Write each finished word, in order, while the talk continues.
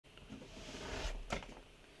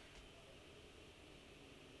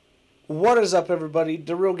What is up, everybody?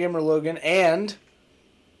 The Real Gamer Logan and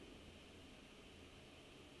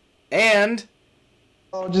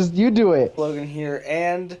Oh, just you do it. Logan here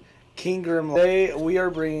and King Grim. Today we are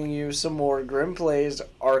bringing you some more Grim Plays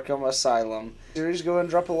Arkham Asylum series. Go ahead and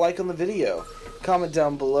drop a like on the video. Comment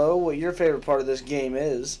down below what your favorite part of this game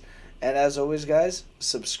is, and as always, guys,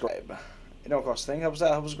 subscribe. It don't cost a thing. Helps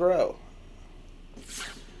out. Helps grow.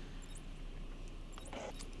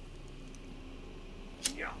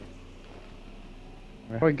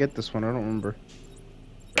 How do I get this one? I don't remember.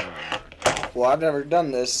 Well, I've never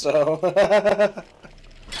done this, so.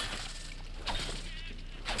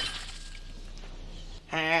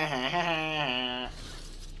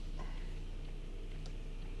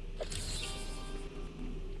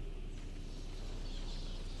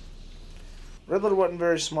 Riddler wasn't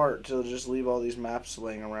very smart to just leave all these maps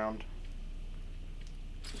laying around.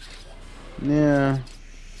 Yeah.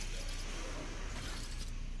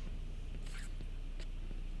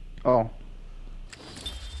 Oh.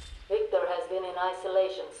 Victor has been in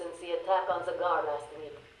isolation since the attack on Zagar last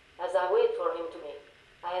week. As I wait for him to meet,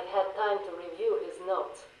 I have had time to review his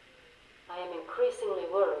notes. I am increasingly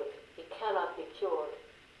worried he cannot be cured.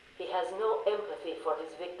 He has no empathy for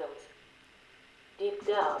his victims. Deep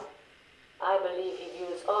down, I believe he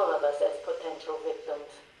views all of us as potential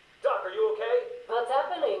victims. Doc, are you okay? What's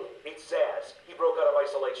happening? It's Zaz. He broke out of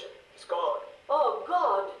isolation. He's gone. Oh,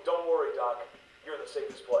 God! Don't worry, Doc. You're in the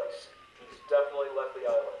safest place. He's definitely left the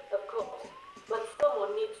island. Of course. But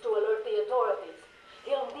someone needs to alert the authorities.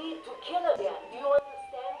 He'll need to kill again. Do you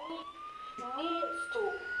understand me? Needs to.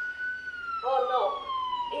 Oh, no.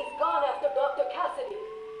 He's gone after Dr. Cassidy.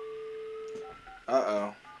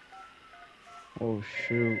 Uh-oh. Oh,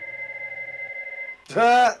 shoot.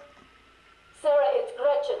 Sarah, it's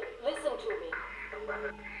Gretchen. Listen to me. Hold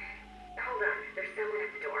on. There's someone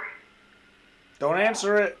at the door. Don't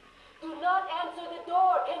answer it. Do not answer the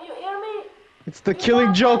door. Can you hear me? It's the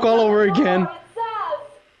killing joke all over again. It's Zaz.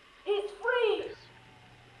 He's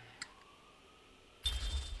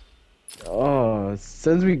free. Oh,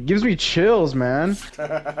 it gives me chills, man.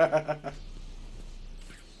 There's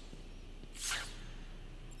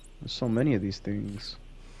so many of these things.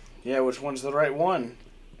 Yeah, which one's the right one?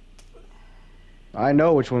 I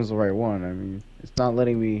know which one's the right one. I mean, it's not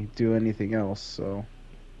letting me do anything else, so.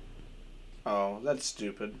 Oh, that's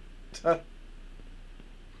stupid.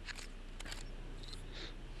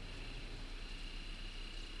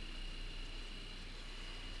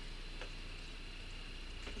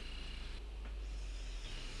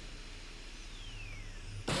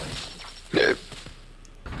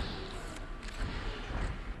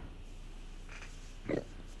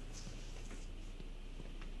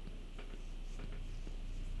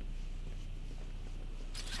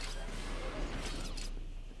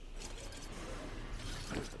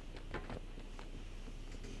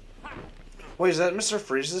 Wait, is that Mr.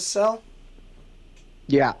 Freeze's cell?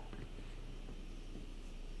 Yeah.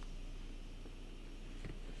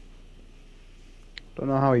 Don't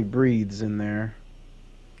know how he breathes in there.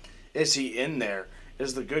 Is he in there?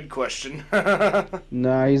 Is the good question.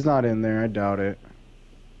 Nah, he's not in there. I doubt it.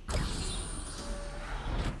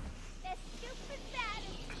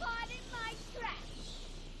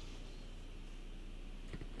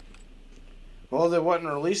 Well, they wasn't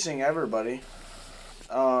releasing everybody.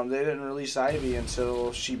 They didn't release Ivy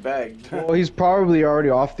until she begged. Well, he's probably already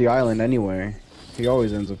off the island anyway. He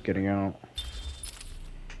always ends up getting out.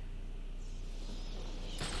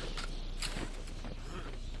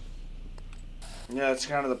 Yeah, that's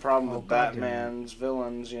kind of the problem with goddamn. Batman's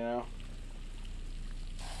villains, you know.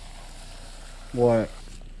 What?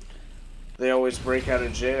 They always break out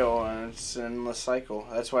of jail, and it's an endless cycle.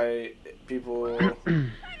 That's why people,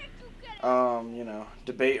 you know,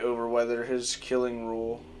 debate over whether his killing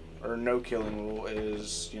rule or no killing rule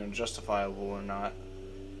is, you know, justifiable or not.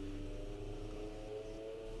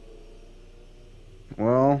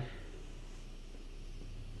 Well,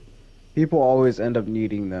 people always end up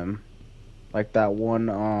needing them. Like that one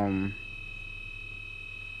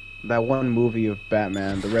movie of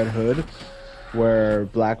Batman, The Red Hood, where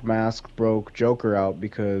Black Mask broke Joker out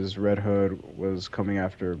because Red Hood was coming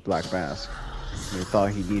after Black Mask. And they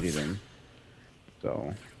thought he needed him.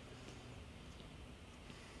 So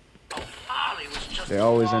they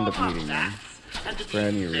always end up needing them for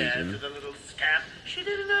any reason. The little scamp, she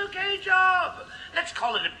did an okay job. Let's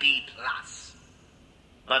call it a B+.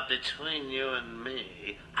 But between you and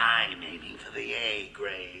me, I'm aiming for the A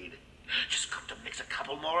grade. Just got to mix a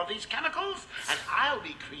couple more of these chemicals, and I'll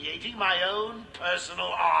be creating my own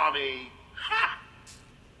personal army. Ha!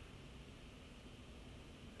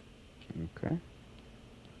 Okay.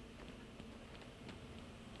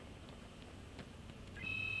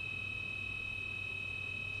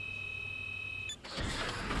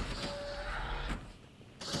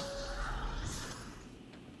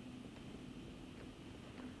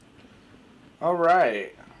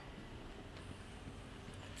 Alright.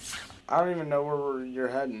 I don't even know where you're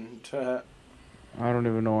heading to. I don't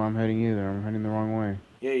even know where I'm heading either. I'm heading the wrong way.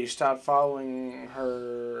 Yeah, you stopped following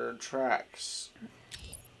her tracks.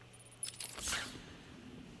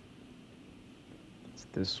 It's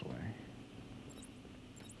this way.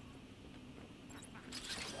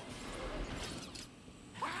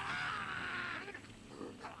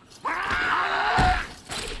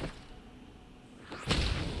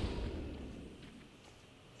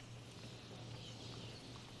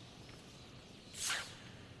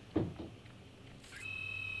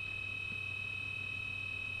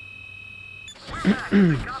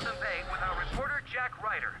 Gotham Bay with our reporter Jack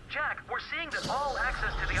Ryder. Jack, we're seeing that all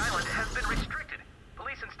access to the island has been restricted.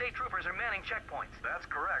 Police and state troopers are manning checkpoints. That's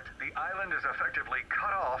correct. The island is effectively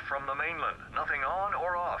cut off from the mainland. Nothing on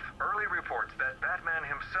or off. Early reports that Batman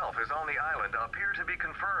himself is on the island appear to be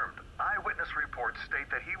confirmed. Eyewitness reports state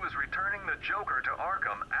that he was returning the Joker to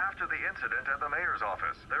Arkham after the incident at the mayor's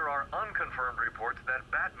office. There are unconfirmed reports that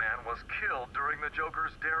Batman was killed during the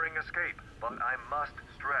Joker's daring escape. But I must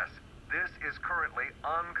stress, this is currently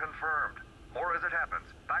unconfirmed. More as it happens.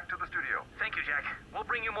 Back to the studio. Thank you, Jack. We'll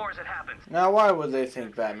bring you more as it happens. Now, why would they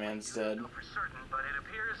think Batman's dead? No for certain, but it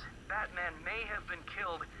appears Batman may have been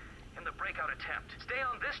killed in the breakout attempt. Stay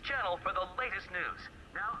on this channel for the latest news.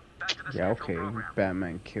 Now, back to the Yeah, central okay. program.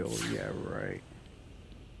 Batman killed. Yeah, right.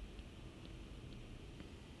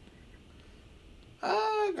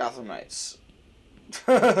 Gotham Knights.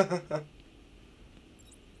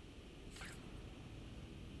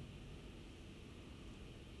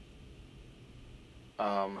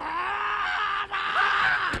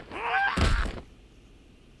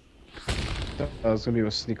 I was gonna be able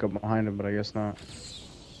to sneak up behind him, but I guess not.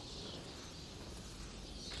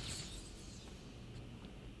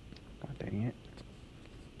 God dang it.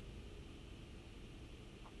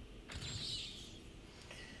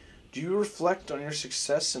 Do you reflect on your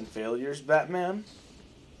success and failures, Batman?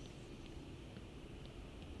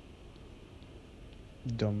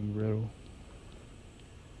 Dumb riddle.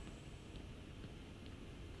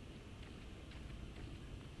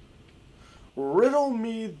 Riddle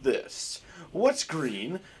me this. What's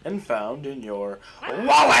green and found in your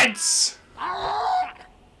wallets? Oh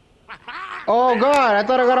god, I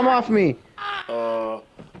thought I got him off me.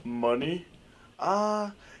 Money?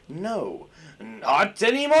 No. Not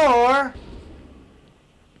anymore!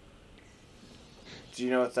 Do you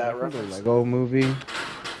know what that The reference? Lego movie?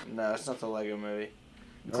 No, it's not the Lego movie.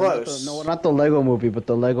 No, Close. No, not the Lego movie, but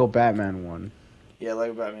the Lego Batman one. Yeah,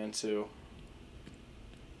 Lego Batman 2.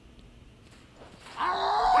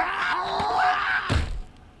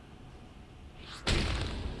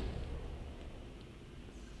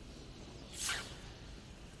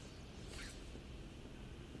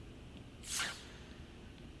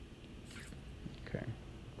 Okay.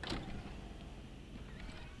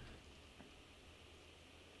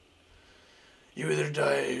 You either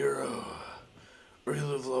die a hero, or you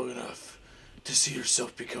live long enough to see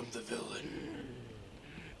yourself become the villain.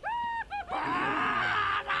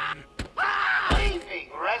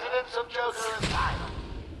 Greetings, residents of Joker Asylum.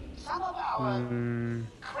 Some of our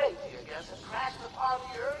crazier guests have crashed the party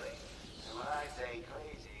early. And when I say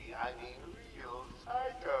crazy, I mean real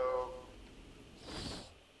psycho.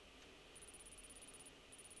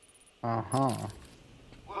 Uh-huh.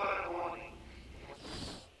 Word warning.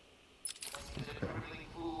 Is it really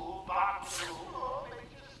fool, box, or maybe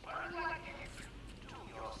just burn like you do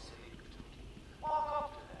your silly duty? Walk up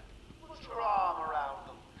to them, put your arm around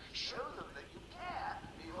them, show them that you care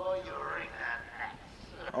before you wring their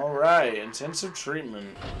necks. Alright, intensive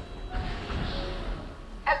treatment.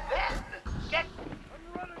 And then get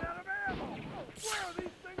I'm running out of ammo! Where are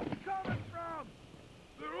these things coming from?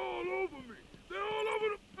 They're all over me! They're all over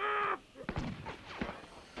the...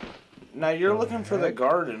 Now, you're looking for the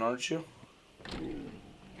garden, aren't you?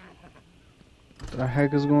 What the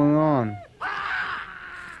heck is going on?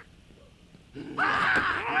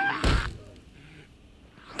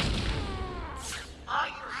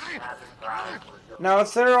 Now,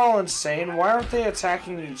 if they're all insane, why aren't they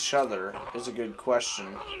attacking each other? Is a good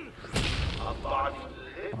question. I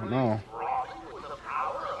don't know.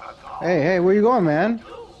 Hey, hey, where you going, man?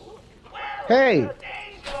 Hey!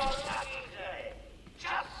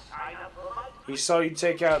 He saw you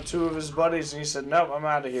take out 2 of his buddies and he said, nope, I'm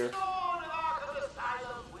out of here.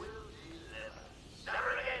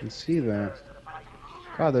 You see that?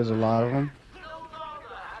 God, there's a lot of them.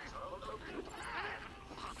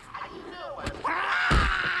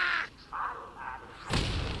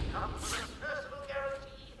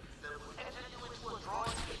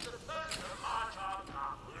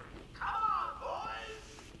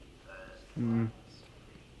 Hmm.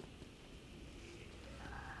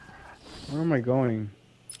 Where am I going?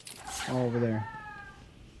 Oh, over there.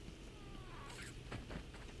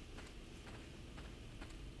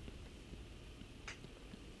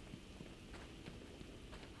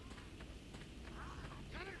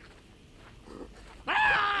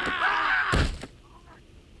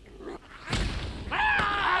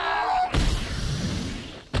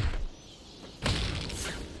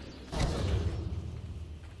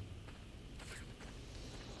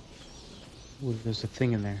 Ooh, there's a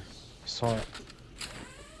thing in there. I saw it.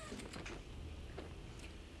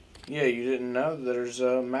 Yeah, you didn't know there's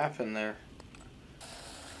a map in there.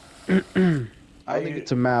 I don't think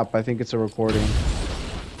it's a map. I think it's a recording.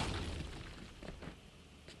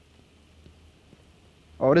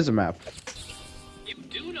 Oh, it is a map.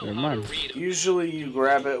 Never mind. Usually you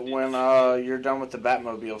grab it when you're done with the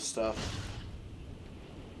Batmobile stuff.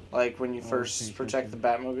 Like when you first protect the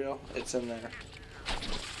Batmobile, it's in there.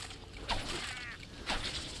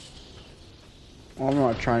 Well, I'm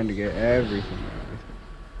not trying to get everything.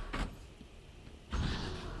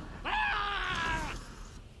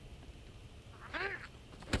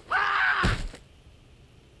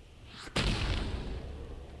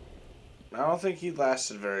 I don't think he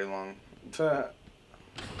lasted very long.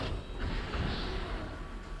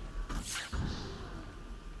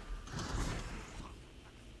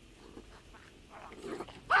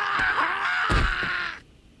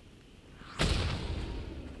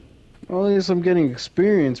 Well, at least I'm getting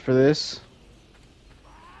experience for this.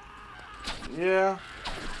 Yeah.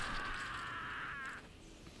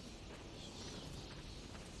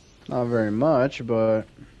 Not very much, but...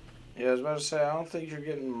 Yeah, I was about to say, I don't think you're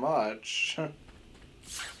getting much.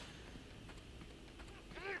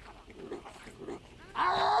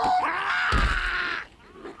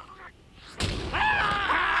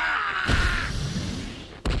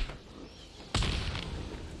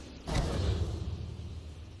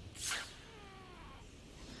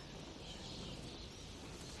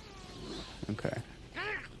 Okay.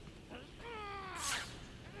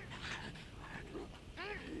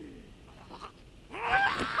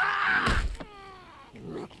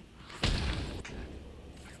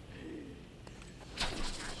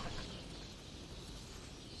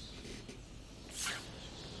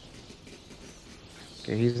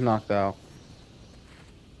 Okay, he's knocked out.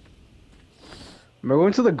 Am I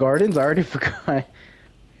going to the gardens? I already forgot.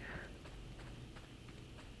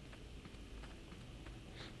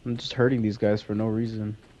 I'm just hurting these guys for no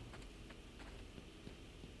reason.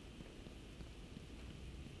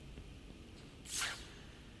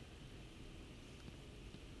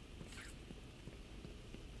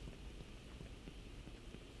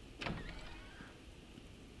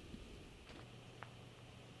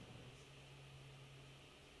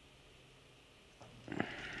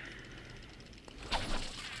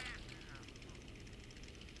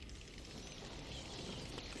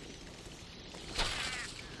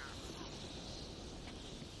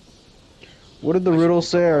 What did the riddle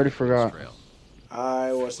say? I already forgot.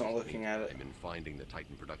 I wasn't looking at it. I'm in finding the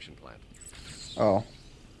Titan production plant. Oh,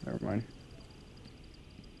 never mind.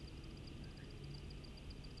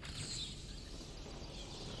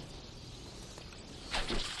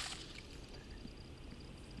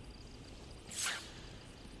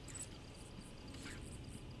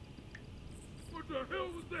 What the hell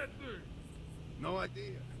was that thing? No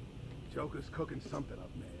idea. Joker's cooking something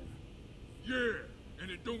up, man. Yeah,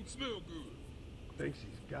 and it don't smell good. Thinks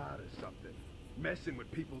he's God or something. Messing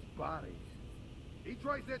with people's bodies. He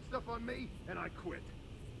tries that stuff on me, and I quit.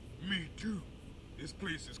 Me too. This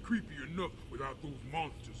place is creepy enough without those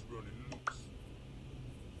monsters running loose.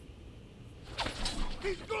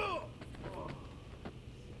 He's gone!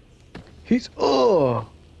 He's... Oh!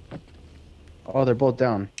 Oh, they're both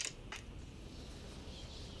down.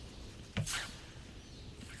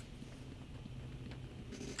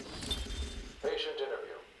 Patient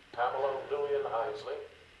interview. Pamela Lillian Isley,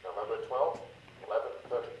 November 12th,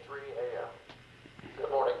 11:33 a.m.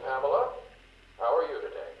 Good morning, Pamela. How are you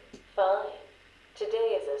today? Fine.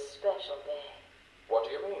 Today is a special day. What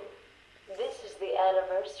do you mean? This is the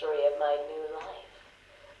anniversary of my new life.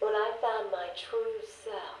 When I found my true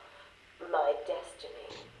self, my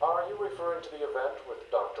destiny. Are you referring to the event with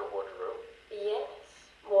Dr. Woodrow? Yes.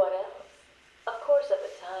 What else? Of course, at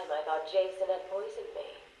the time, I thought Jason had poisoned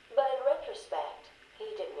me. But in retrospect, he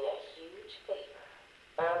did me a huge favor.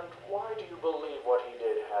 And why do you believe what he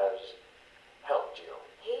did has helped you?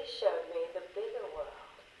 He showed me the bigger world.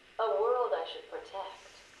 A world I should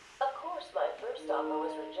protect. Of course, my first offer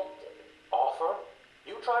was rejected. Offer?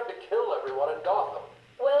 You tried to kill everyone in Gotham.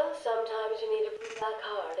 Well, sometimes you need to work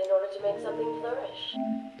hard in order to make something flourish.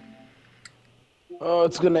 Oh,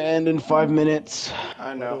 it's gonna end in 5 minutes. I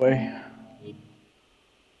By know. the way.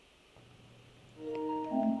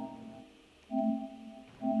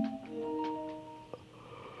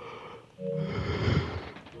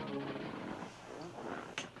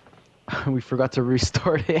 We forgot to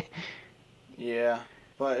restart it. Yeah,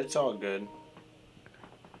 but it's all good.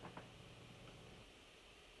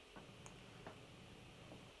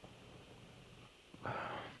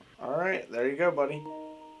 Alright, there you go, buddy.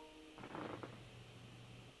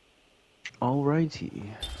 Alrighty.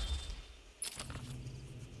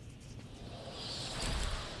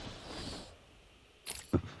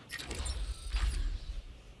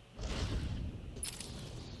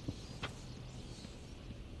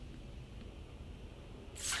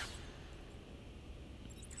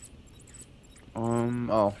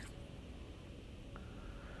 Oh.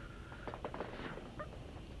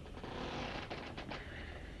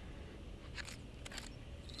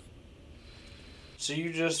 So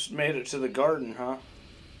you just made it to the garden, huh?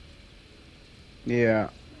 Yeah.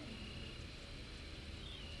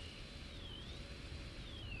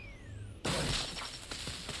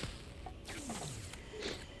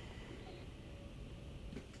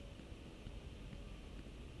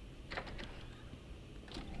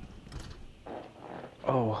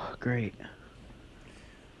 Oh, great.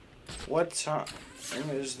 What time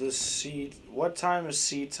is the sea? What time is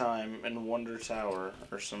sea time in Wonder Tower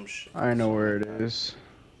or some shit? I know where it is.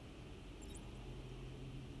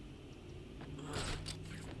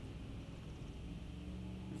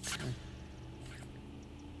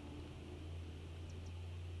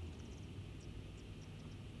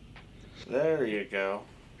 There you go.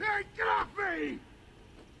 Hey, get off me!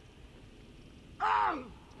 Oh!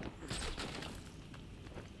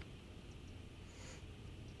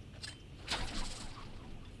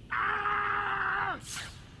 Ah! I'm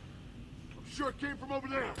sure it came from over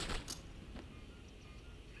there.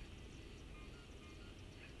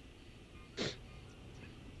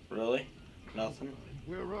 Really? Nothing?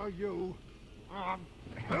 Where are you?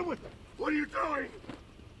 Helmet! What are you doing?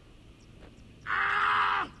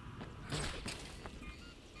 Ah!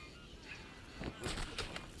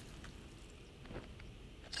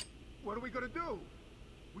 What are we gonna do?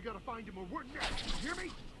 We gotta find him or we're next. You hear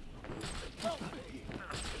me? Help me!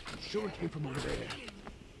 I'm sure it came from over there.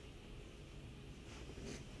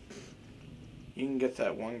 You can get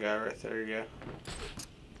that one guy right there, yeah.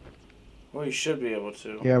 Well, you should be able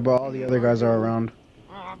to. Yeah, but all the other guys are around.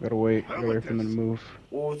 Gotta wait. Gotta wait for them to move.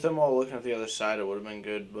 Well, with them all looking at the other side, it would have been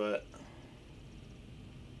good, but...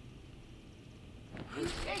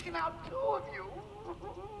 He's taking out 2 of you.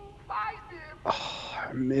 Find him. Oh,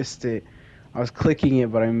 I missed it. I was clicking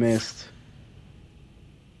it, but I missed.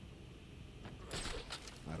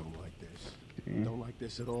 I don't like this. Okay. Don't like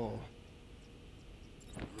this at all.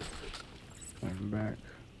 I'm back.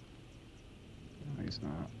 No, he's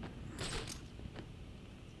not.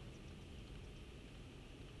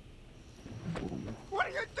 What are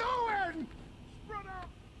you doing? Run out.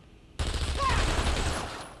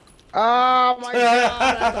 Oh my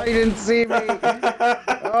god! I thought you didn't see me.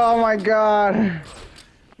 Oh my god!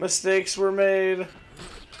 Mistakes were made.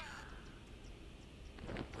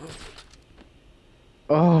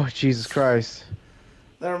 Oh Jesus Christ!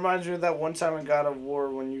 That reminds me of that one time in God of War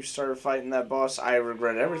when you started fighting that boss. I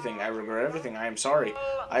regret everything. I regret everything. I am sorry.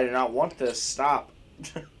 I do not want this. Stop.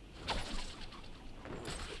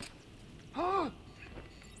 Huh?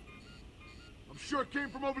 I'm sure it came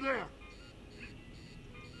from over there.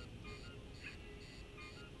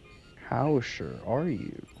 How sure are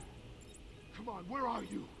you? Come on, where are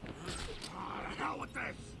you? Ah, the hell with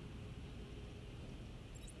this.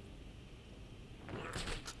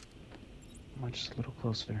 Come on, just a little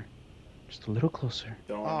closer. Just a little closer.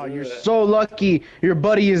 Don't Oh, do you're it. so lucky. Your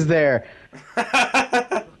buddy is there.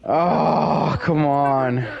 Oh, come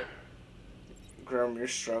on. Grum, you're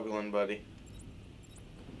struggling, buddy.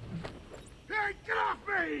 Hey, get off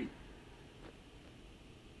me!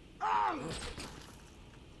 Oh!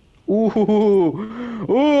 Ooh,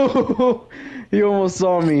 ooh, he almost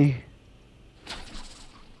saw me.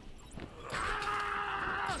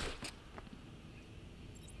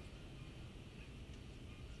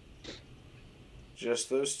 Just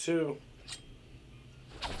those two.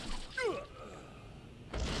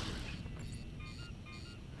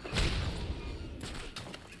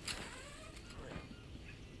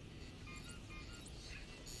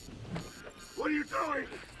 What are you doing?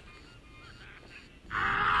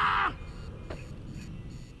 Ah!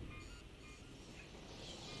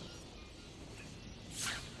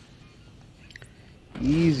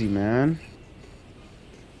 Easy, man.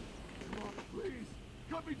 Come on, please.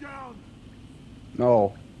 Cut me down.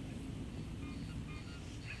 No.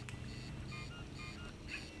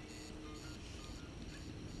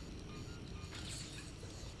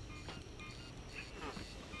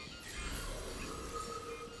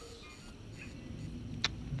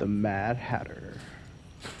 the Mad Hatter.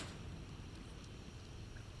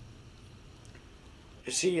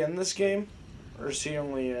 Is he in this game? Or is he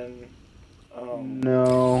only in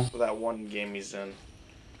No. that one game he's in?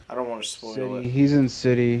 I don't want to spoil City. it. He's in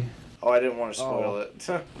City. Oh, I didn't want to spoil it.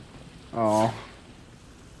 Oh.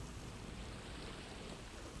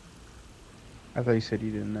 I thought you said you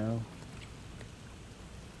didn't know.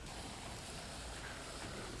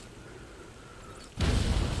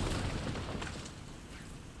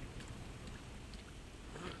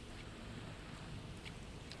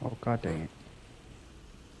 Oh, god dang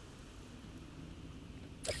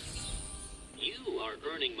it. You are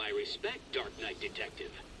earning my respect, Dark Knight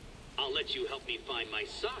Detective. I'll let you help me find my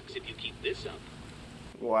socks if you keep this up.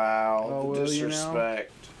 Wow, Oh, the will you now?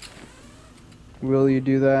 disrespect. Will you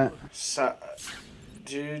do that?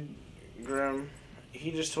 Dude, Grim,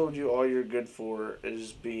 he just told you all you're good for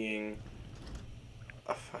is being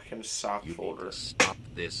a fucking sock folder. Need to stop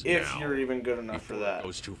this if now, you're even good enough for that. It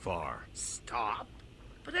goes too far. Stop?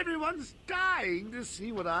 But everyone's dying to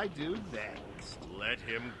see what I do next. Let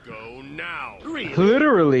him go now. Really?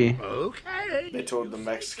 Literally. Okay. They told the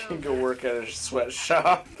Mexican go work at a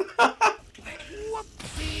sweatshop.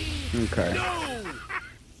 Okay. No!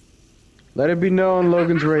 Let it be known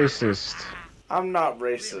Logan's racist. I'm not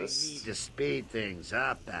Really racist. need to speed things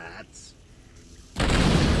up, Bats.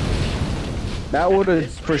 That would have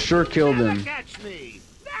for sure killed him. Catch me!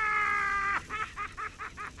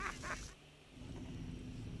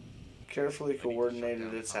 Carefully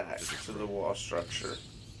coordinated attack to the wall structure.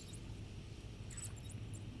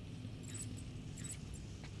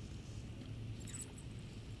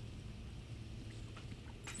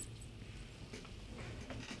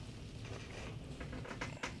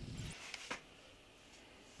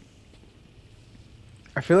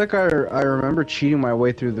 I feel like I remember cheating my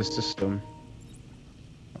way through the system.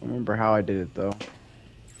 I don't remember how I did it though.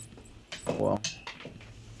 Oh well.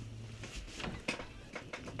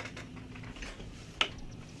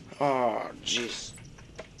 Oh, jeez.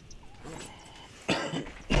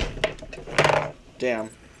 Damn.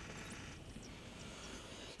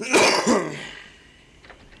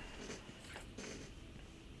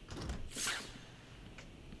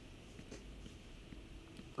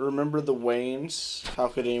 Remember the Waynes? How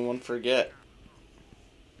could anyone forget?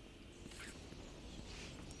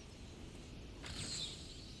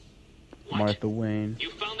 What? Martha Wayne. You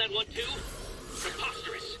found that one too?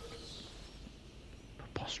 Preposterous.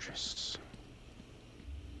 Preposterous.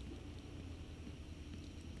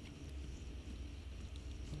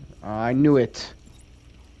 I knew it.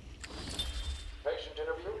 Patient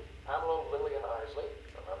interview, Pamela Lillian Isley,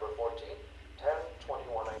 November 14,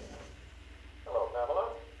 10:21 a.m. Hello,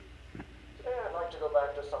 Pamela. Today I'd like to go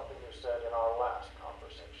back to something you said in our last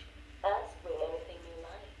conversation. Ask me anything you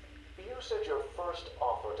like. You said your first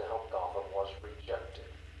offer to help Gotham was rejected.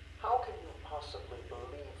 How can you possibly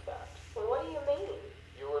believe that? What do you mean?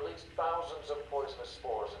 You released thousands of poisonous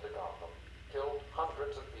spores into Gotham, killed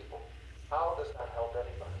hundreds of people. How does that help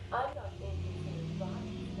anybody? I'm not interested in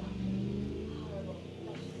body stuff. Horrible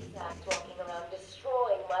fleshy sack walking around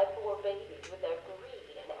destroying my poor babies with their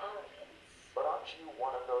greed and arrogance. But aren't you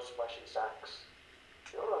one of those fleshy sacks?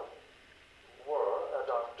 You were a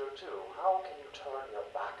doctor too. How can you turn your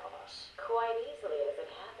back on us? Quite easily as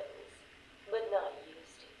it happens. But not you,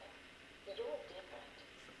 Stephen. You're different.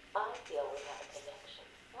 I feel we have a connection.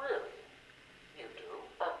 Really? You do?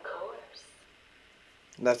 Of course.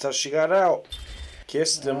 That's how she got out.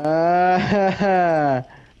 Kissed him. I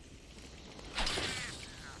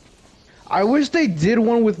wish they did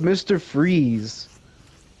one with Mr. Freeze.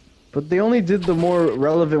 But they only did the more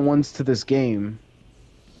relevant ones to this game.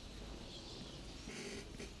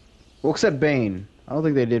 Well, except Bane. I don't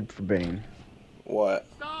think they did for Bane. What?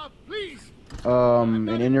 Stop, please! An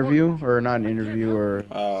interview? Or not an interview, or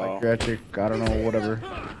Oh. psychiatric, I don't know, whatever.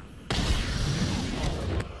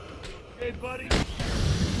 Hey, buddy.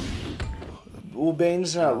 Well,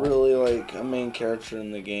 Bane's not really like a main character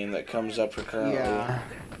in the game that comes up recurrently. Yeah.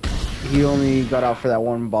 He only got out for that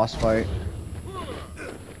one boss fight.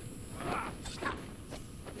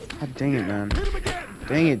 God dang it, man.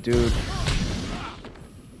 Dang it, dude.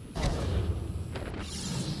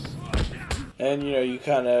 And you know, you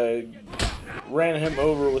kind of ran him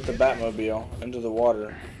over with the Batmobile into the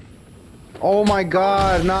water. Oh my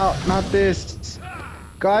god, not this.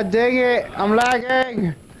 God dang it, I'm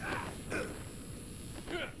lagging.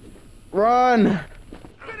 Run.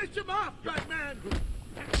 Finish him off, Batman!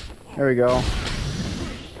 There we go.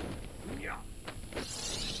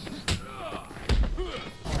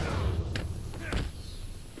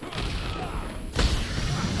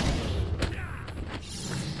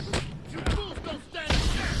 You fools don't stand a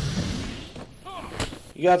chance!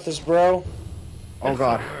 You got this, bro. Oh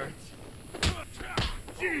god.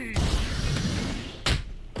 Jeez.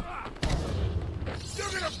 You're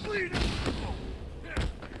gonna bleed.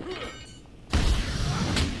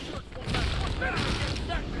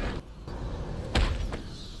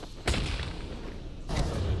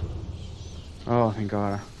 Oh, thank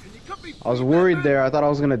god. I was worried there. I thought I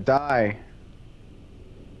was gonna die.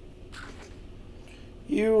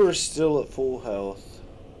 You were still at full health.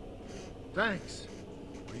 Thanks.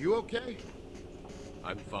 Are you okay?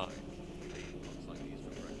 I'm fine. Looks like these for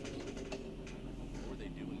breakfast. What were they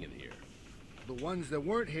doing in here? The ones that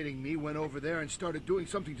weren't hitting me went over there and started doing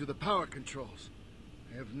something to the power controls.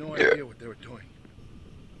 I have no idea what they were doing.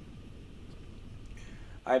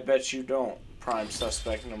 I bet you don't. Prime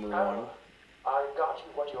suspect number one. I got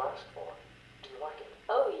you what you asked for. Do you like it?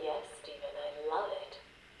 Oh yes, Stephen, I love it.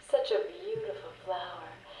 Such a beautiful flower.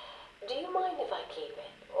 Do you mind if I keep it?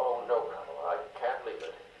 Oh, no, Pamela. I can't leave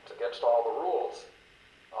it. It's against all the rules.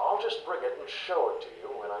 I'll just bring it and show it to you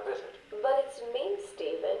when I visit. But it's me,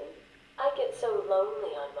 Stephen. I get so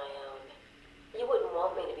lonely on my own. You wouldn't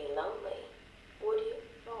want me to be lonely, would you?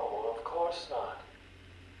 No, of course not.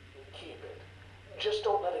 Keep it. Just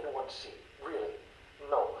don't let anyone see. Really.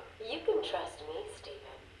 No one. You can trust me,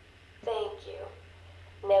 Stephen. Thank you.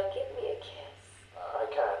 Now give me a kiss. I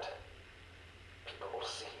can't. People will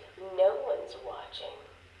see. No one's watching.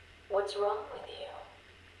 What's wrong with you?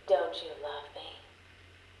 Don't you love me?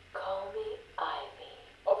 Call me Ivy.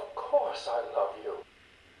 Of course I love you.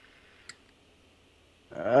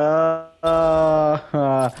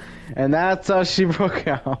 And that's how she broke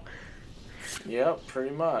out. Yep,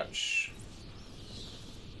 pretty much.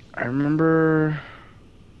 I remember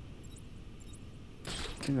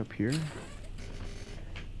something up here.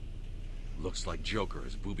 Looks like Joker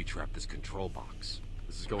has booby-trapped this control box.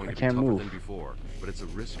 This is going to be can't tougher move. than before, but it's a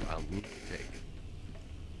risk I'll need to take.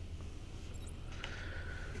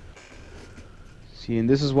 See, and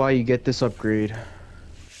this is why you get this upgrade.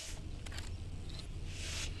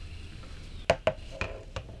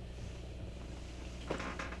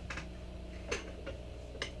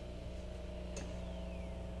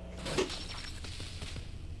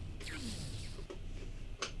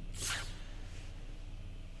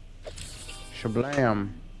 Shablam.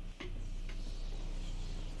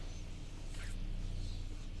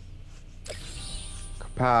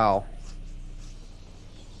 Kapow.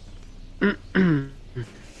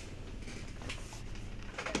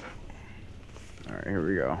 Alright, here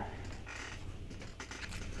we go.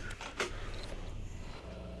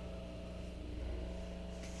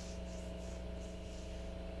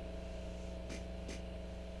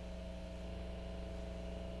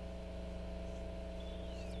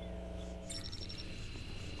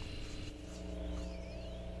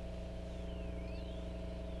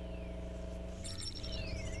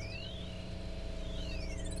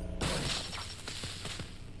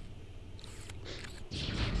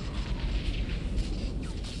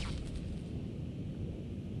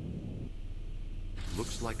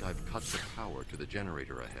 Looks like I've cut the power to the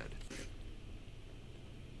generator ahead.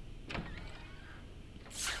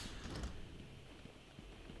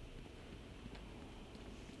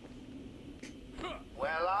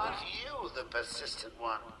 Well, aren't you the persistent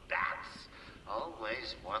one, Bats?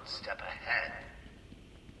 Always one step ahead.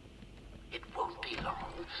 It won't be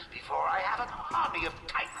long before I have an army of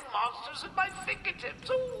Titan monsters at my fingertips.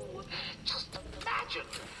 Oh, just imagine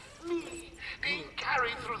me being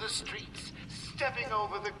carried through the streets, stepping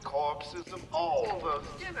over the corpses of all those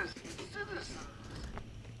innocent citizens.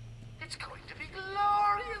 It's going to be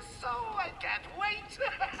glorious, so I can't wait.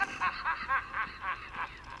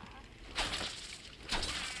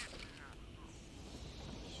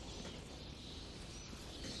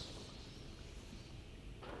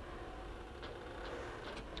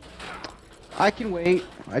 I can wait.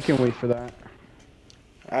 I can wait for that.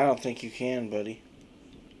 I don't think you can, buddy.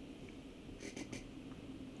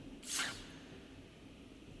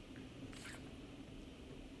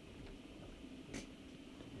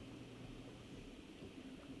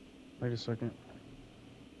 Wait a second.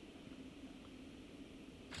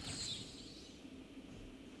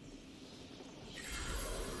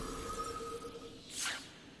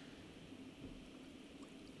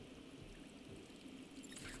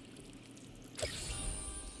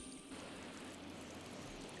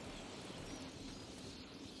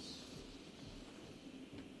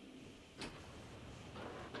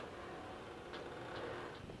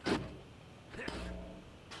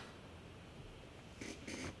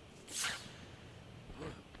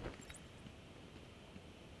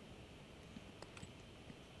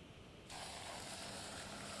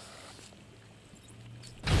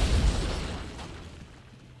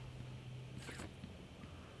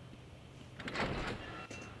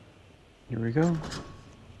 Here we go.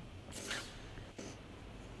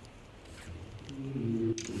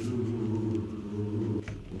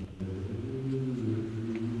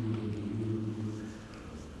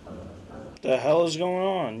 The hell is going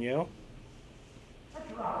on, yo?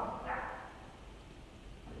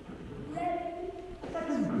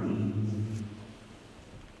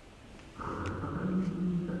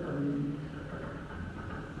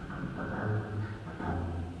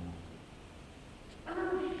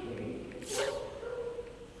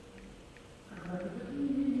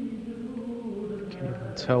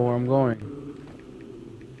 Tell where I'm going.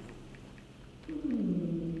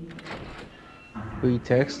 Who you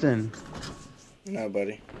texting?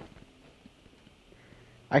 Nobody.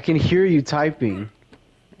 I can hear you typing.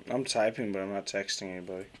 I'm typing, but I'm not texting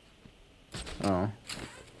anybody. Oh.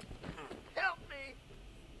 Help me!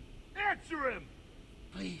 Answer him!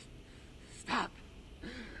 Please, stop.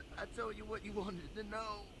 I told you what you wanted to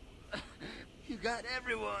know. You got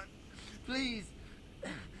everyone. Please,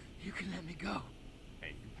 you can let me go. Hey,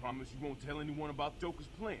 you promise you won't tell anyone about Joker's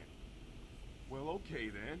plan? Well, okay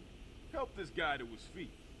then. Help this guy to his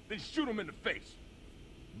feet. Then shoot him in the face.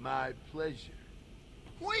 My pleasure.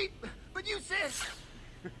 Wait, but you said...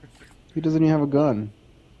 He doesn't even have a gun.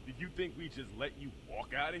 Did you think we just let you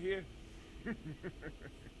walk out of here?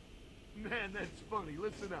 Man, that's funny.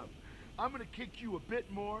 Listen up. I'm gonna kick you a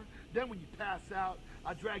bit more. Then when you pass out,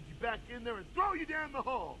 I'll drag you back in there and throw you down the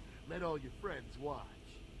hall. Let all your friends watch.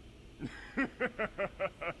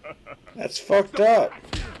 That's fucked up.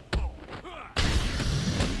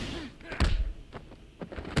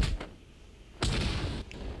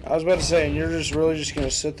 I was about to say, and you're just really just gonna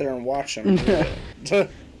sit there and watch him.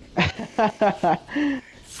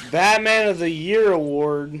 Batman of the Year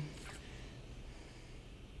award.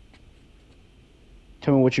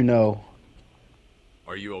 Tell me what you know.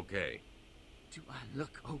 Are you okay? Do I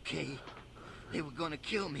look okay? They were gonna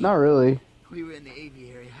kill me. Not really. We were in the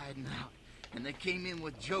aviary hiding out, and they came in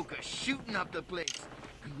with Joker shooting up the place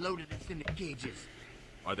and loaded us into cages.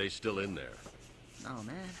 Are they still in there? No,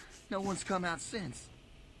 man. No one's come out since.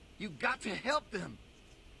 You got to help them.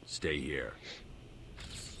 Stay here.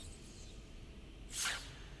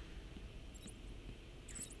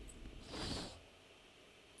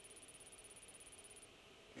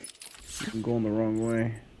 I'm going the wrong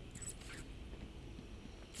way.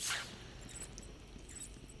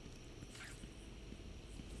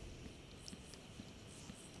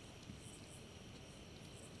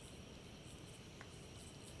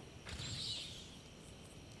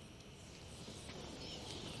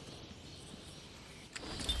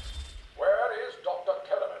 Where is Dr.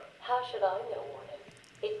 Kellerman? How should I know, Warden?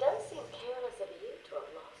 It does seem careless of you to have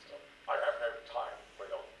lost him. I have no time for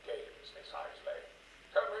your games, Miss Isley.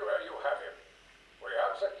 Tell me where you have him. We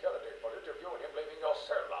have security footage of you and him leaving your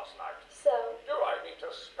cell last night. So? Do I need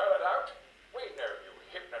to spell it out? We know you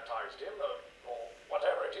hypnotized him, or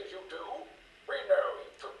whatever it is you do. We know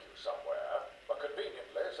he took you somewhere, but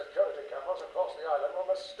conveniently, security cameras across the island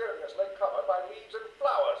were mysteriously covered by leaves and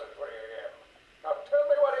flowers at 3 a.m. Now tell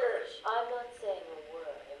me what it is. I'm not saying a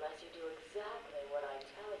word unless you do exactly what I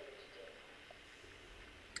tell you to do.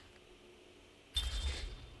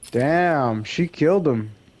 Damn, she killed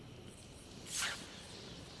him.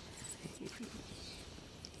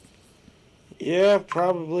 Yeah,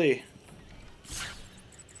 probably.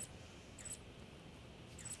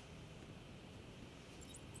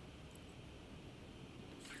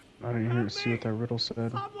 I didn't hear to see what that riddle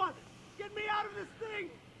said. Someone, get me out of this thing!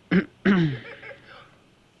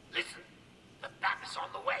 Listen, the bat is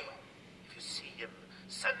on the way. If you see him,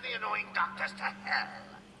 send the annoying doctors to hell.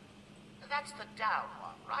 That's the down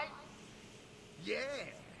one, right? Yeah,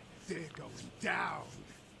 they're going down.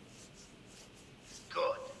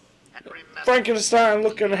 Good. And remember, Frankenstein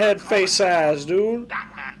looking head face ass, dude.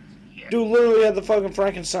 Batman's here. Dude literally had the fucking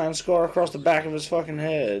Frankenstein scar across the back of his fucking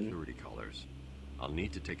head. Security colors. I'll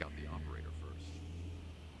need to take out the operator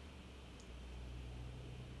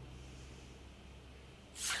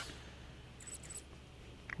first.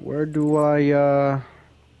 Where do I,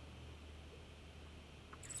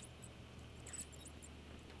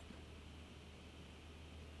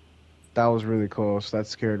 That was really close. That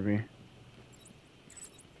scared me.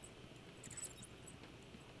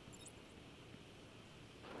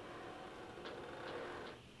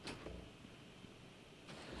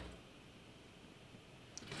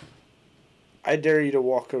 I dare you to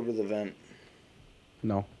walk over the vent.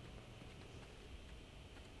 No.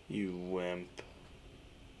 You wimp.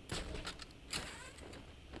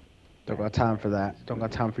 Don't got time for that. Don't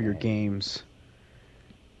got time for your games.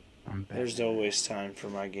 I'm bad. There's always time for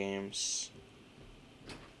my games.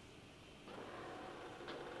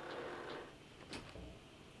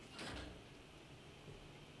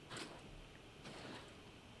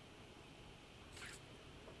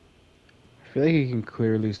 feel like he can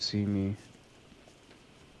clearly see me.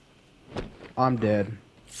 I'm dead.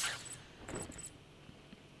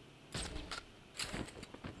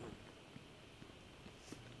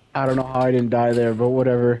 I don't know how I didn't die there, but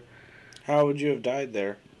whatever. How would you have died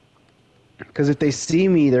there? Because if they see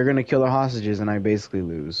me, they're gonna kill the hostages, and I basically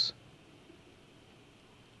lose.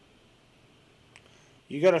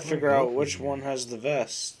 You gotta figure out which one has the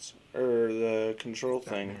vest or the control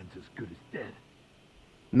thing. Man's as good as dead.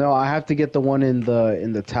 No, I have to get the one in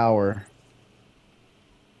the tower.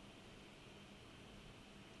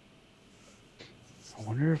 I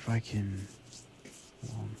wonder if I can.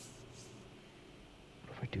 What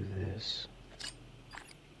if I do this?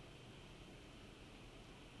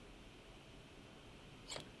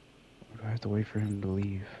 Or do I have to wait for him to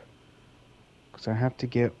leave? Because I have to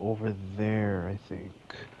get over there, I think.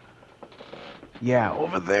 Yeah,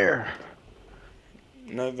 over there.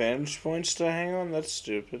 No vantage points to hang on? That's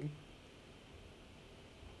stupid.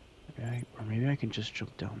 Or maybe I can just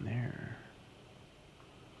jump down there.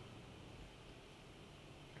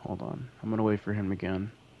 Hold on. I'm gonna wait for him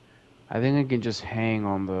again. I think I can just hang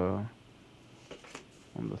on the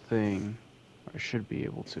thing. I should be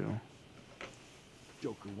able to.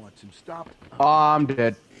 Joker wants him stopped. Oh, I'm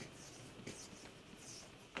dead.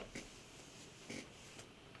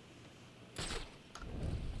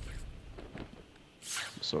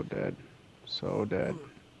 So dead. So dead.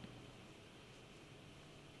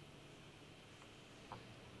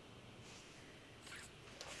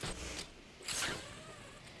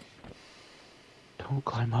 Don't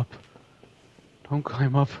climb up. Don't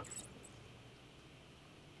climb up.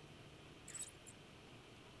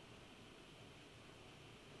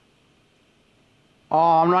 Oh,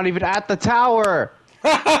 I'm not even at the tower.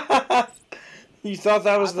 You thought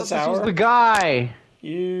that was the tower? This was the guy.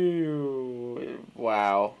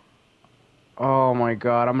 Wow. Oh my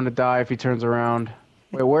god, I'm gonna die if he turns around.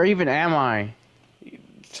 Wait, where even am I?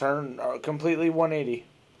 Turn completely 180.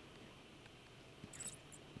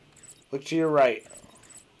 Look to your right.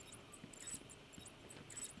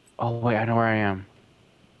 Oh wait, I know where I am.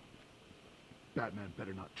 Batman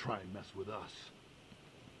better not try and mess with us.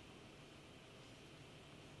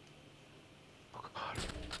 Oh god.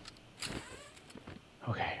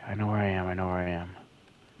 Okay, I know where I am, I know where I am.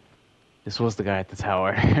 This was the guy at the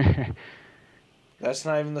tower. That's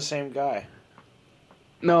not even the same guy.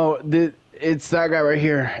 No, it's that guy right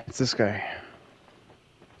here. It's this guy.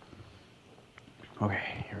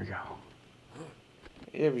 Okay, here we go.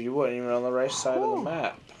 Yeah, but you weren't even on the right side of the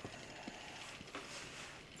map.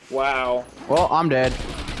 Wow. Well, I'm dead.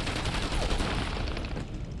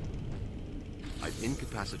 I've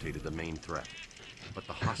incapacitated the main threat, but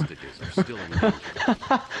the hostages are still in danger.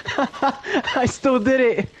 I still did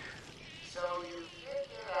it. So you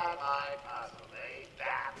figured out my puzzle, eh?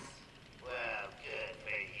 That's, well, good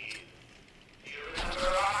for you. You remember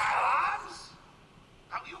all my alarms?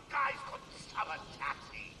 How you guys couldn't stop a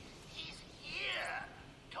taxi? He's here.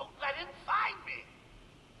 Don't let him find me.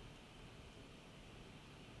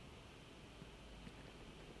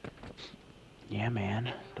 Yeah,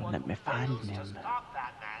 man. Don't let me find him. Stop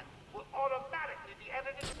that man will automatically be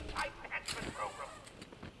entered into the Titan Henchman program.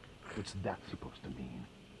 What's that supposed to mean?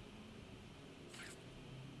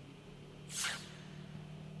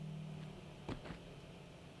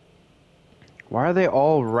 Why are they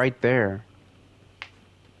all right there?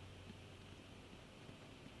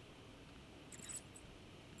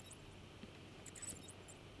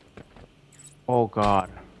 Oh god.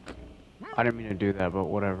 I didn't mean to do that, but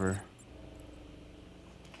whatever.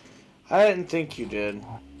 I didn't think you did.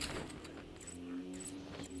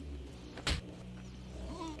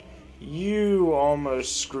 You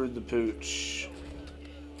almost screwed the pooch.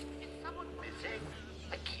 Is someone missing?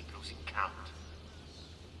 I keep losing count.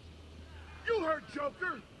 You heard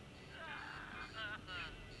Joker!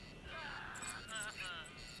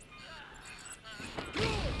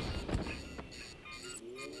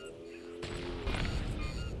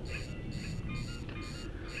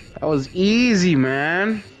 That was easy,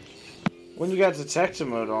 man. When you got detective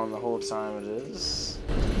mode on the whole time, it is.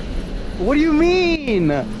 What do you mean?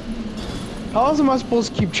 How else am I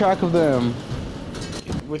supposed to keep track of them?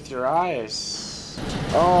 With your eyes.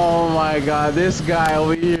 Oh my god, this guy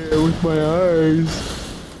over here with my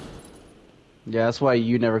eyes. Yeah, that's why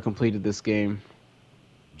you never completed this game.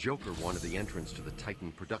 Joker wanted the entrance to the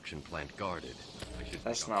Titan production plant guarded.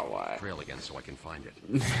 That's not why. Trail again so I can find it.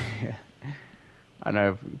 I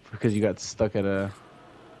know, because you got stuck at a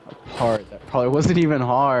part that probably wasn't even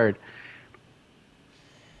hard.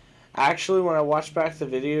 Actually, when I watched back the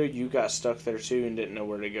video, you got stuck there too and didn't know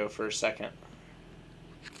where to go for a second.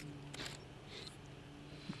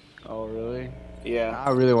 Oh, really? Yeah.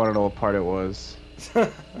 I really want to know what part it was. At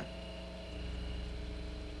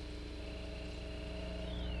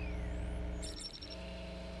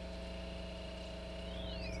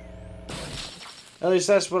least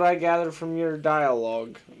that's what I gathered from your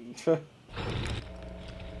dialogue.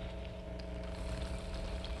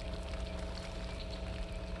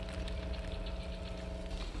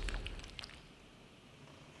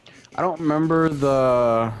 I don't remember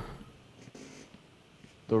the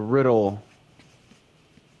riddle.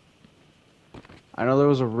 I know there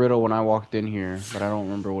was a riddle when I walked in here, but I don't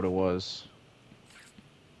remember what it was.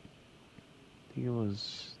 I think it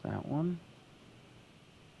was that one.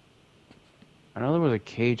 I know there was a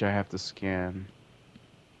cage I have to scan.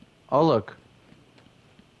 Oh, look.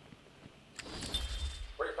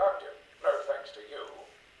 We found him. No thanks to you.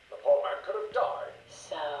 The poor man could have died.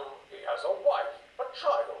 So, He has a wife, a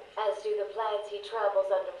child. as do the plants he travels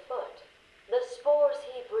underfoot. The spores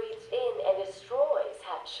he breathes in and destroys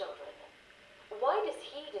have children. Why does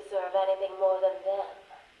he deserve anything more than them?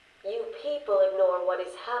 You people ignore what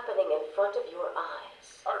is happening in front of your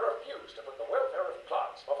eyes. I refuse to put the welfare of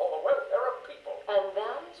plants before the welfare of people. And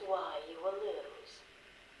that is why you will lose.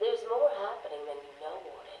 There's more happening than you know,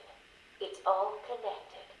 Warden. It's all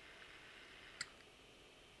connected.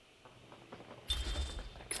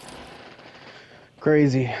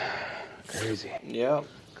 Crazy. Crazy. Yep.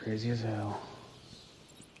 Crazy as hell.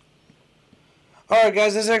 Alright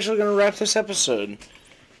guys, that's actually going to wrap this episode.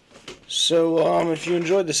 So, if you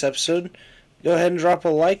enjoyed this episode, go ahead and drop a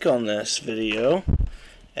like on this video.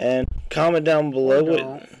 And comment down below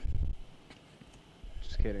what...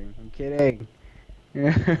 Just kidding. I'm kidding.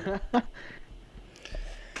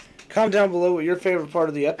 Comment down below what your favorite part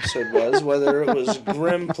of the episode was. Whether it was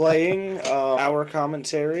Grim playing, our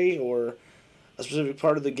commentary, or a specific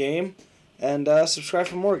part of the game. And subscribe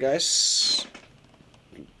for more, guys.